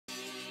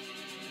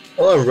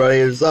Hello everybody,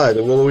 it's I,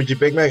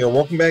 TheWilluigiBigmak, and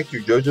welcome back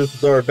to JoJo's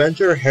Bizarre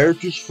Adventure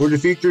Heritage for the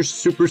Future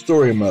Super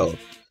Story Mode.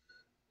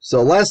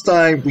 So last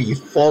time we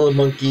fought a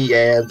monkey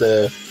and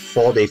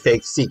fought a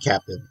fake sea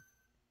captain.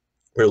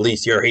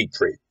 Release your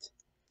hatred.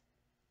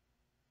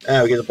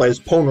 We get to play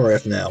as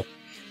Polnareff now.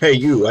 Hey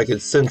you, I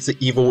can sense the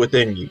evil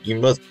within you. You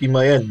must be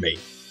my enemy.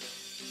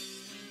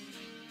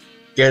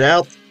 Get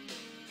out.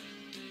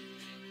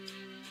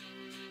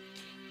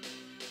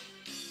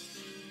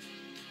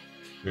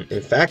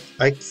 In fact,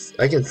 I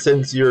can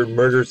sense your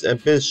murderous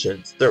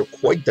ambitions. They're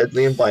quite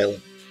deadly and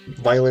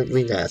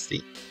violently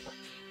nasty.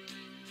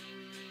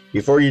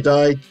 Before you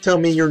die, tell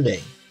me your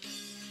name.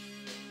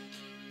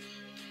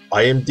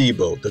 I am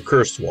Debo, the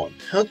Cursed One.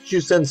 How did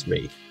you sense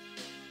me?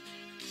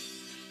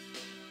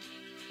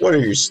 What are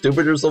you,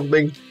 stupid or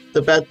something?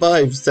 The bad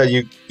vibes that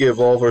you give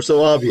off are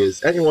so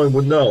obvious, anyone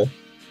would know.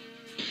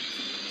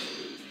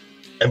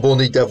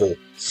 Ebony Devil,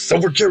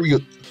 Silver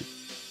Chariot.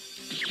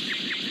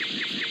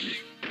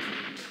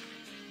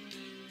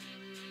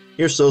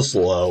 You're so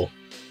slow.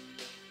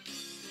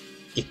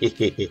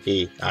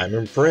 I'm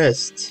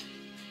impressed.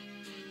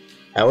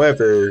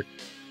 However,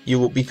 you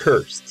will be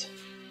cursed.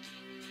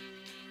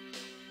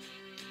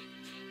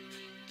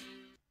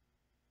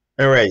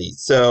 Alrighty,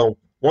 so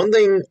one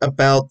thing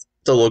about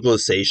the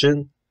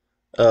localization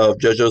of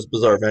JoJo's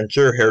Bizarre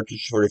Adventure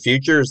Heritage for the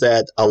Future is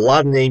that a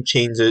lot of name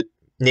changes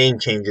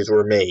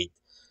were made.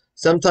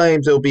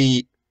 Sometimes it'll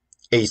be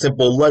a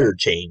simple letter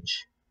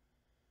change,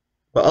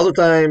 but other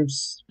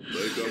times...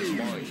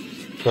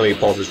 Let me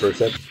pause this for a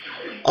second.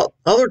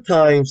 Other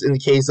times, in the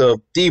case of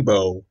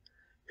Debo,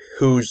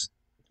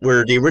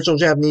 where the original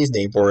Japanese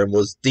name for him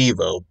was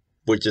Devo,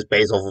 which is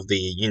based off of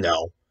the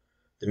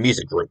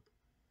music group.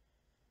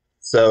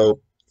 So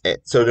in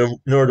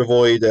order to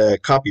avoid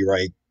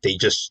copyright, they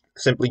just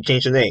simply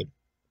changed the name.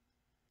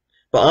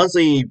 But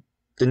honestly,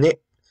 the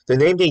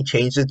name they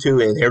changed it to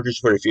in Heritage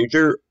for the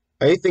Future,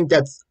 I think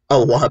that's a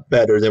lot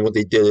better than what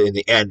they did in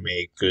the anime,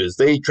 because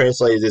they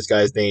translated this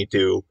guy's name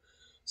to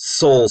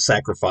Soul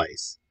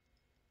Sacrifice.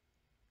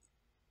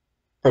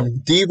 From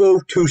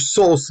Devo to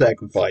Soul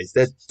Sacrifice.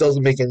 That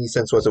doesn't make any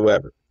sense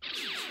whatsoever.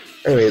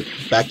 Anyway,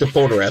 back to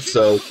Polnareff.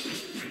 So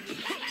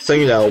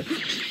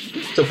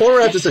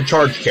Polnareff is a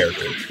charged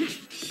character.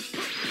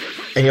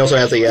 And he also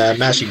has a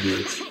mashing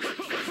move.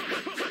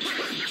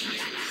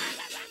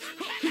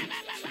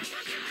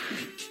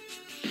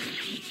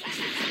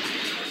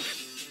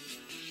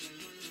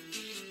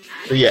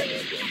 So yeah.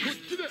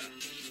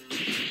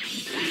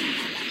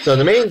 So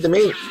the main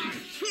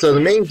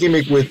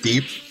gimmick with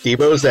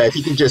Debo is that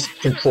he can just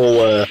control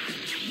the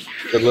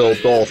little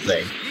doll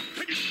thing.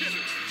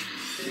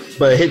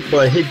 But hit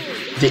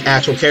the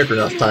actual character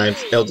enough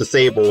times, it'll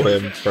disable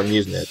him from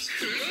using it.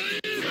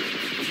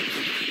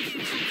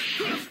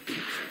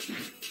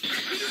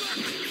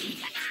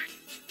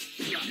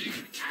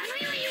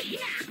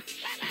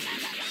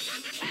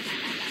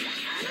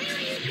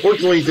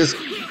 Fortunately, this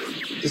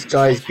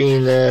guy's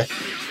being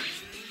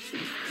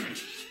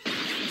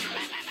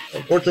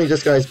Unfortunately,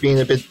 this guy's being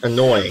a bit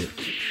annoying.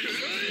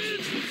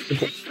 To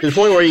the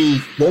point where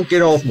he won't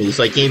get off me,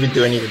 so I can't even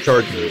do any of the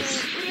charge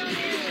moves.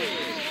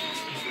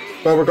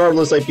 But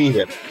regardless, I beat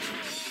him.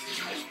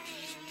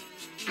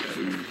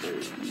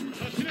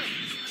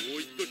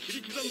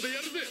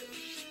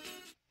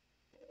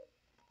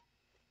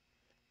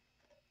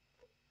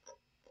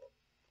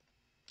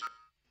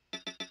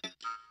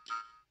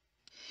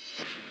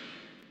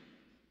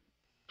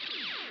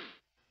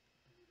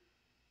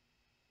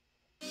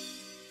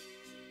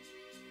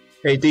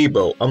 Hey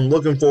Debo, I'm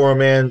looking for a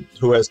man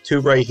who has 2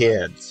 right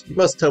hands. You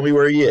must tell me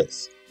where he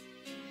is.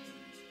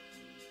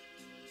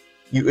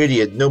 You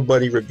idiot,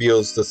 nobody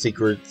reveals the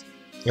secret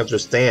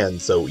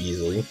understand so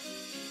easily.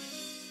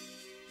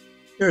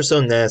 You're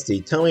so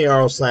nasty. Tell me or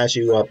I'll slash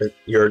up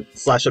your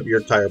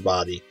entire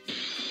body.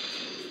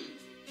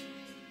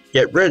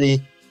 Get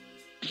ready.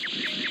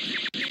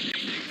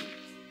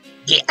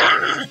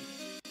 Yeah.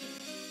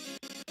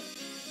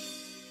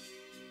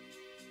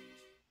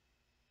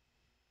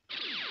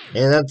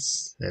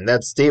 And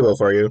that's Debo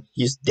for you.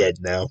 He's dead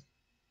now.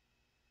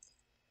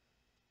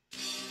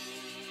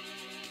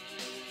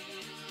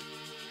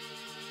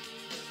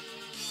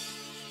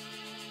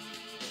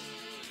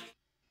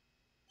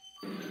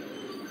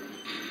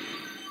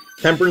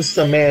 Temperance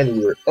the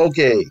Man-Eater.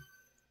 Okay,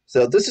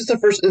 so this is the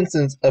first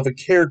instance of a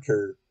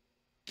character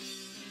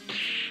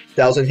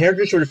that was in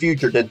Heritage for the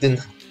Future that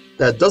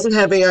doesn't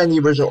have AI in the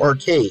original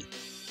arcade,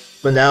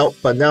 but now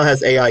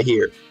has AI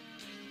here.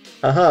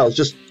 Haha, I was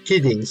just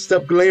kidding.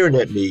 Stop glaring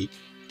at me.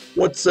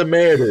 What's the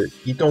matter?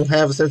 You don't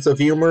have a sense of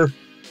humor?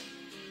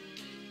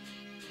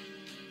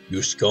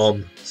 You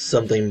scum.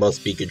 Something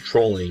must be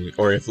controlling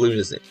or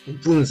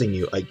influencing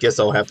you. I guess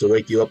I'll have to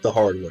wake you up the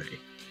hard way.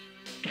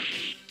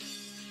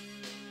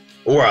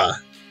 Ora!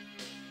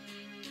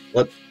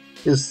 What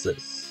is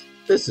this?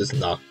 This is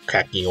not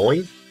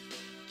Kakioin.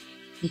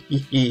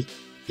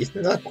 It's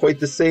not quite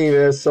the same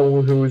as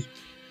someone who is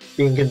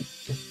being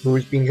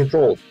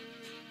controlled.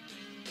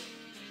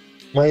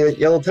 My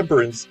yellow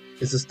temperance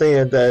is a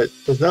stand that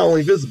is not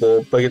only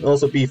visible, but can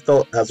also be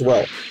felt as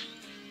well.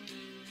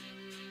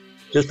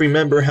 Just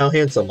remember how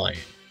handsome I am.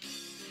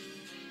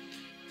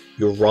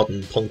 You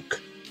rotten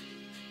punk.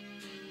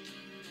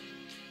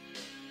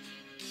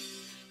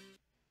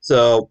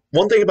 So,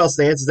 one thing about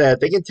stands is that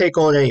they can take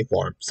on any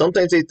form.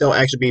 Sometimes they don't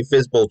actually be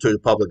visible to the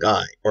public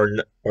eye, or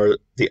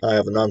the eye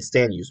of a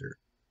non-stand user.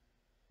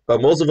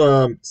 But most of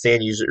them,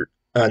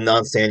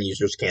 non-stand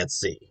users can't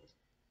see.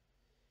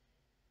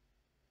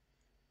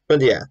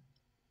 But yeah,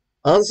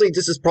 honestly,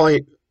 this is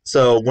probably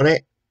when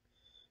I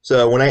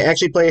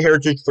actually play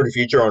Heritage for the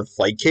Future on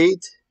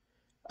Fightcade,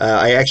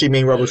 I actually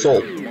main Rubber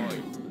Soul.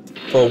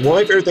 But one of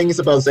my favorite things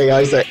about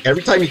Zai is that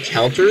every time he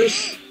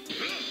counters,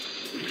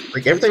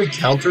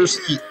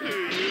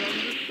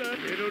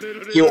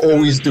 he'll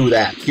always do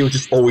that. He'll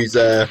just always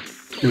do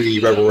the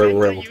Rero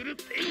Rero.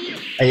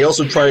 And he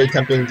also tried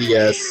attempting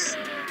the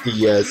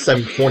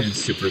 720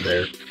 super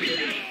there.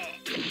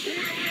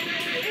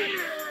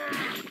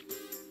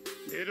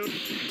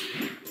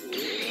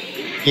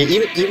 Yeah,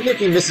 even if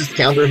he misses the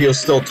counter, he'll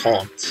still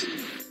taunt.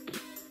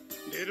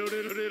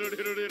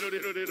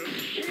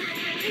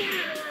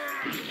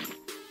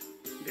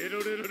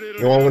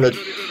 You know,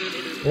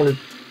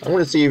 I want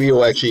to see if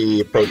he'll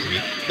actually approach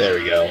me. There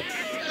we go.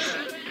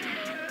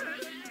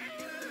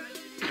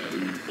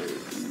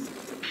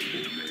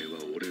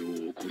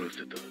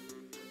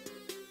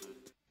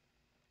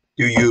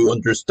 Do you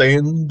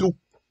understand?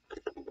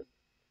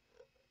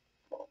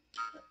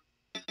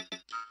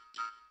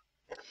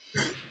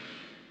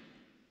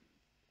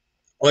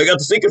 Well, I got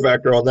the secret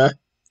factor on that.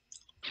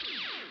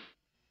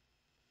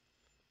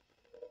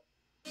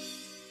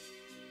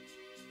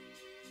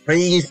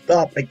 Please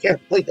stop. I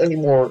can't play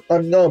anymore.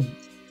 I'm numb.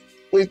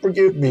 Please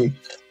forgive me.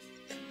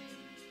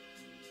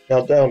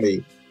 Now tell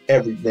me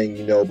everything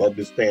you know about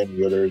the stand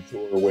winners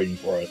who are waiting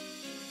for us.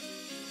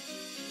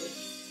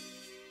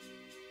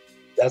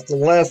 That's the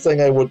last thing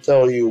I would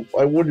tell you.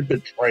 I wouldn't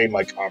betray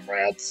my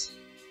comrades.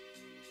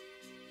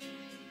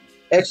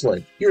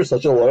 Excellent. You're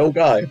such a loyal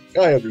guy.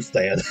 I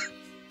understand.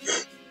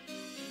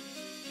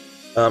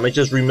 I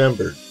just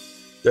remembered.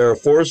 There are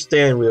 4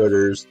 stand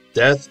wielders: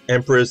 Death,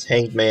 Empress,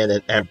 Hanged Man,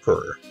 and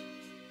Emperor.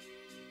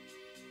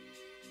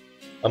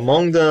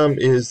 Among them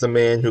is the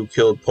man who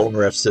killed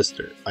Polnareff's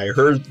sister. I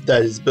heard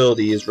that his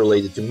ability is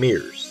related to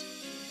mirrors.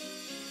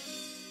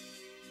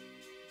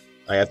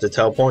 I have to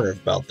tell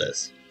Polnareff about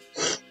this.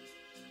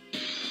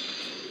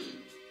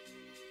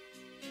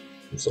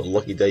 I'm so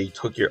lucky that you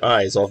took your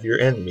eyes off your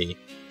enemy.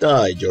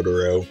 Die,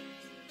 Jotaro.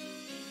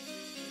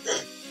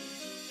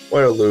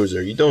 What a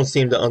loser. You don't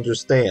seem to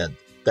understand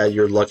that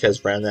your luck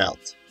has ran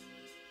out.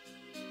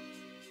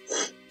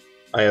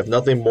 I have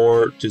nothing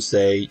more to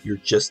say. You're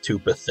just too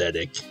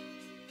pathetic.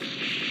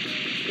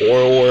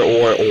 Or.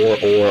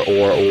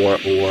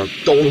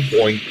 Dong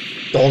boing.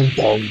 Dong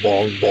bong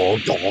bong bong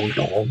dong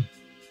dong.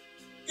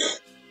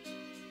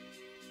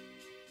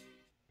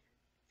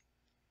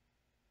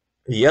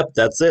 Yep,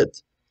 that's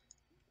it.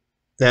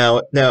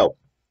 Now,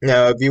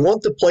 if you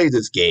want to play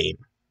this game,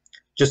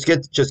 just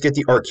get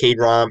the arcade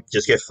ROM.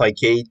 Just get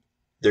Fightcade.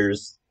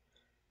 There's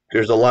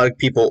a lot of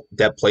people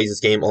that play this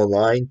game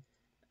online,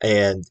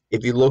 and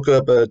if you look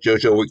up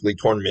JoJo weekly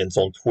tournaments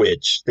on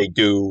Twitch, they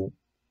do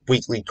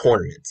weekly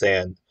tournaments,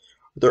 and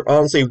they're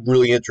honestly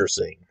really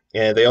interesting.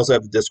 And they also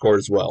have a Discord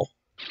as well.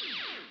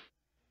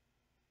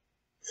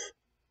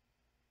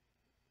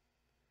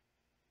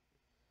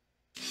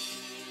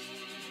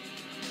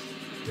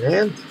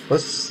 And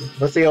let's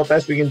see how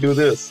fast we can do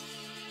this.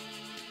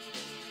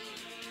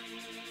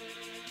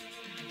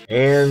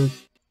 And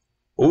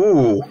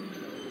ooh,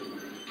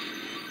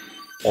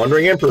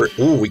 Wandering Emperor.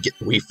 Ooh,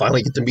 we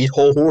finally get to meet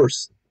Whole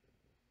Horse.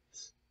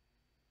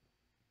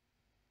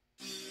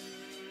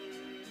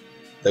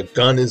 The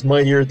gun is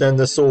mightier than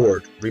the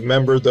sword.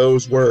 Remember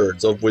those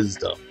words of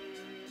wisdom.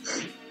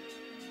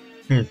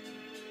 Who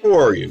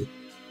are you?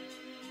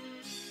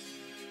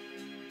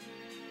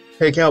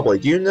 Hey, Cowboy,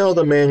 do you know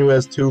the man who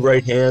has 2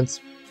 right hands?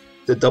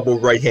 The double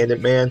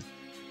right-handed man?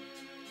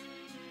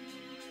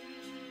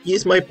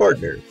 He's my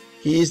partner.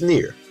 He's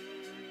near.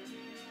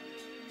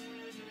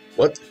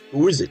 What?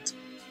 Who is it?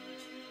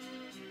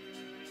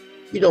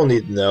 You don't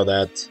need to know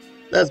that.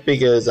 That's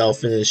because I'll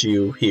finish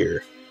you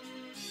here.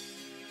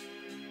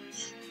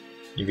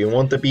 If you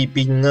want to be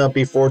beaten up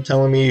before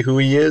telling me who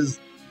he is,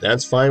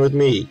 that's fine with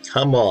me.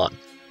 Come on.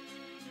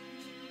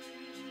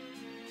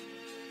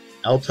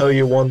 I'll tell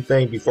you one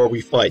thing before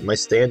we fight. My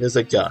stand is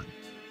a gun.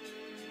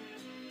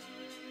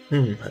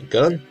 A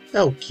gun?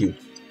 How cute.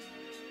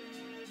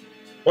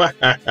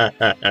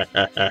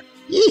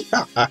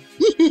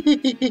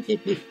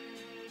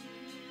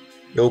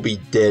 You'll be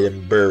dead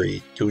and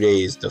buried. 2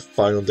 days, the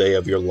final day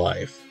of your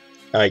life.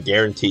 I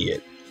guarantee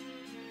it.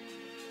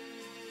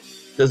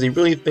 Does he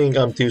really think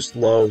I'm too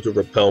slow to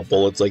repel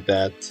bullets like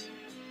that?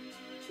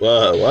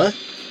 What?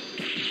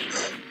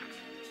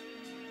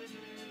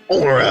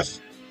 Polnareff!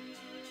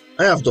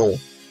 Avdol!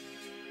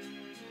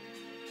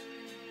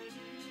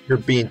 You're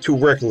being too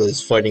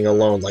reckless fighting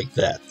alone like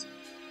that.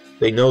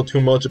 They know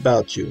too much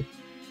about you.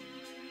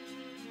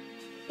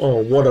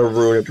 Oh, what a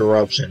rude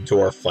interruption to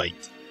our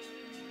fight.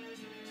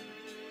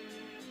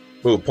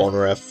 Move,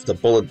 Polnareff.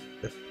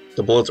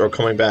 The bullets are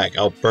coming back.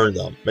 I'll burn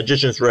them.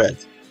 Magician's Red.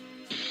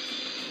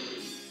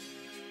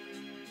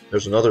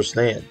 There's another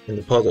stand in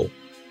the puzzle.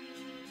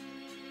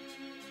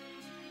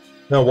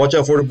 Now watch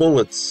out for the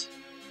bullets.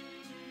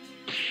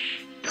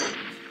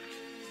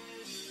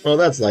 Oh,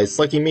 that's nice.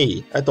 Lucky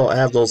me. I thought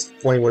Avdol's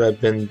flame would have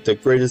been the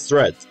greatest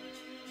threat.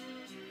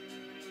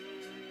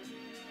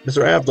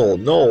 Mr. Avdol,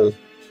 no!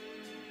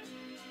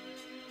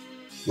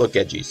 Look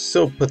at you,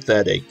 so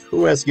pathetic.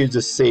 Who asked you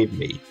to save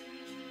me?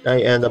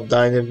 I end up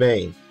dying in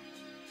vain.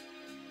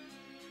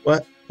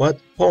 What?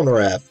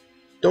 Polnareff,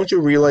 don't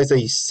you realize that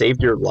he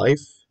saved your life?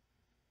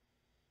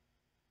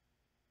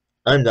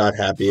 I'm not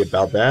happy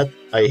about that.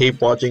 I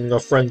hate watching a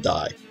friend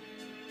die.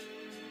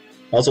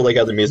 I also like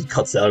how the music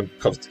cuts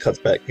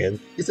back in.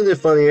 Isn't it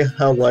funny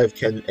how life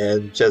can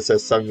end just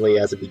as suddenly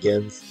as it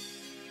begins?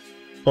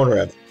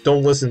 Polnareff,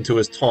 don't listen to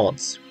his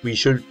taunts. We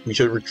should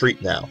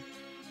retreat now.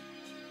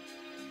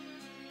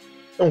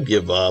 Don't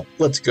give up.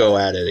 Let's go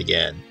at it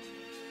again.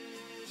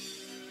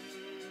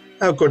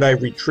 How could I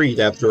retreat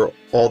after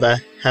all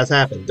that has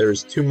happened? There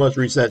is too much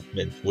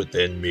resentment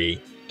within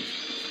me.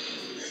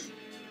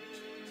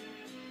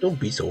 Don't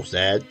be so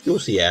sad. You'll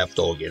see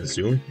Avdol again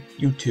soon.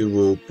 You two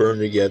will burn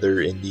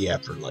together in the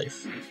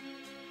afterlife.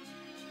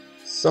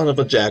 Son of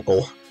a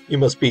jackal. You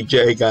must be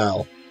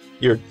Jagal.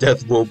 Your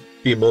death will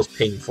be most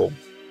painful.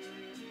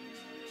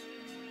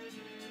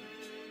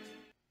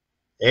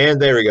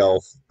 And there we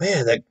go.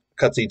 Man, that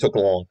cutscene took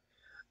long.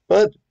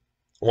 But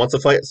once the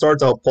fight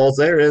starts, I'll pause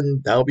there,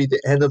 and that'll be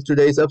the end of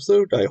today's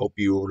episode. I hope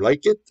you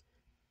like it.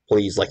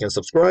 Please like and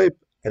subscribe,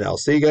 and I'll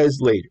see you guys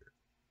later.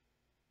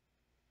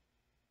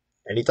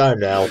 Anytime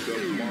now.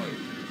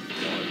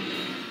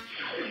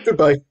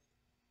 Goodbye.